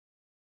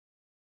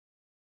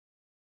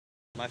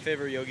My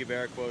favorite Yogi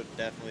Berra quote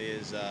definitely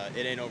is,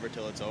 "It ain't over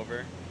till it's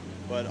over."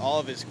 But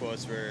all of his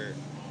quotes were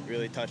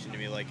really touching to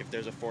me. Like, if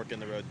there's a fork in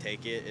the road,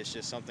 take it. It's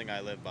just something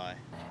I live by.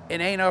 It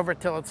ain't over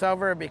till it's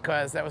over,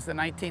 because that was the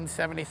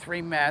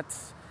 1973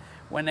 Mets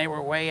when they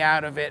were way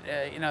out of it.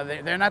 You know,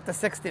 they're not the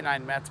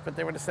 69 Mets, but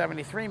they were the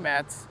 73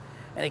 Mets.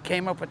 And he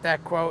came up with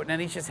that quote, and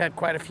then he's just had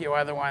quite a few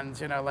other ones,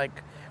 you know,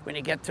 like when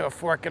you get to a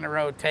fork in the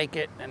road, take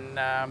it, and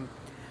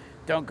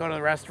don't go to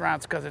the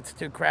restaurants because it's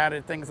too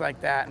crowded, things like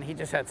that. And he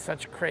just had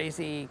such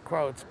crazy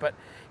quotes, but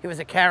he was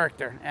a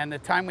character. And the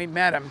time we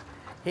met him,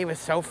 he was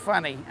so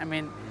funny. I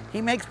mean,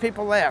 he makes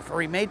people laugh,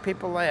 or he made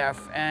people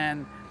laugh,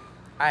 and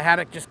I had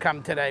to just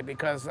come today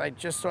because I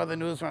just saw the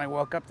news when I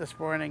woke up this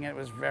morning, and it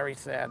was very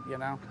sad, you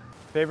know.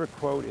 Favorite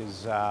quote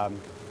is,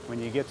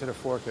 when you get to the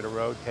fork of the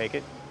road, take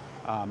it.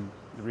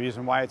 The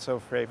reason why it's so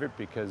favorite,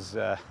 because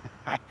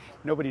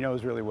nobody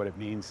knows really what it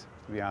means,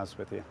 to be honest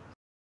with you.